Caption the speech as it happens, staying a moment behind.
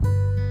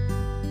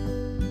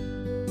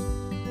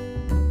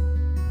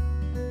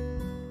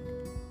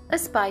A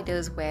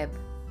spider's web.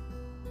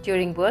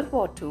 During World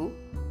War II,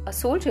 a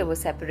soldier was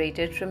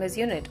separated from his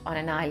unit on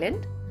an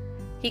island.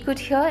 He could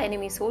hear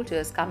enemy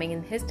soldiers coming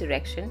in his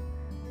direction,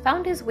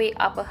 found his way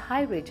up a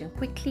high ridge and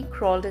quickly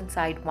crawled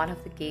inside one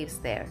of the caves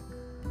there.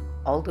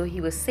 Although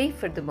he was safe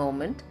for the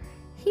moment,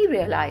 he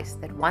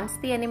realized that once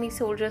the enemy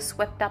soldiers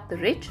swept up the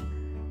ridge,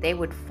 they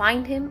would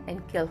find him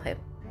and kill him.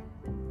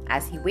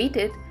 As he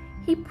waited,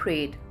 he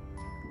prayed,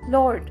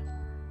 "Lord,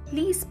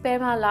 please spare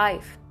my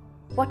life.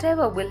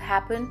 Whatever will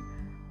happen,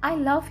 I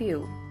love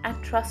you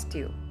and trust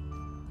you.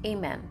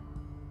 Amen."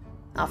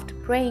 After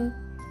praying,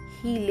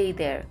 he lay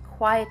there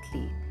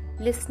quietly,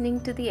 listening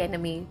to the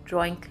enemy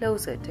drawing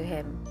closer to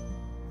him.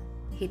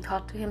 He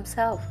thought to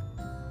himself,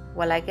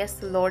 "Well, I guess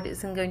the Lord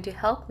isn't going to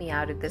help me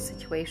out of this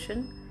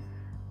situation,"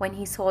 when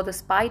he saw the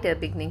spider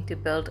beginning to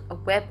build a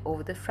web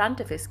over the front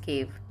of his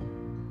cave.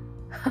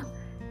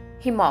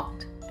 He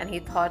mocked and he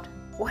thought,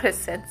 what a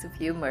sense of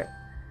humor.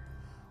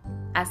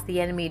 As the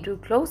enemy drew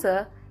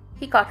closer,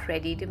 he got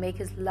ready to make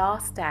his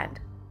last stand.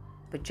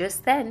 But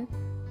just then,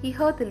 he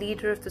heard the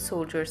leader of the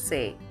soldiers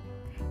say,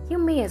 "You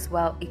may as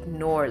well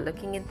ignore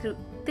looking into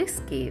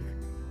this cave.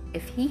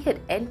 If he had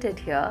entered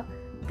here,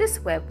 this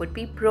web would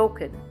be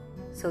broken."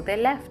 So they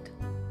left.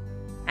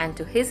 And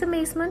to his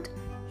amazement,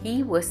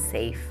 he was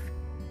safe.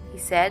 He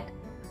said,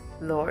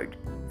 "Lord,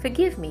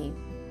 forgive me.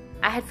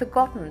 I had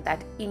forgotten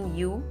that in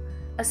you,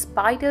 a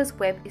spider's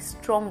web is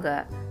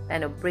stronger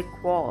than a brick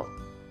wall."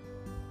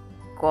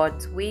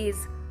 God's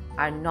ways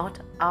are not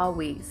our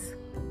ways.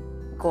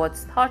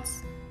 God's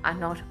thoughts are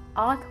not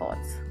our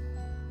thoughts.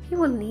 He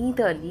will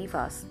neither leave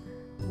us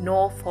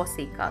nor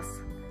forsake us.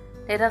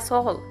 Let us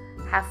all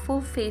have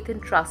full faith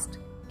and trust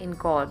in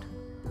God,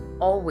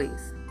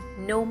 always,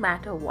 no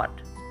matter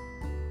what.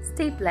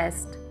 Stay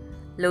blessed.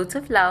 Loads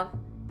of love.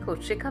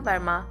 Coach Shikha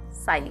Verma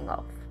signing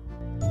off.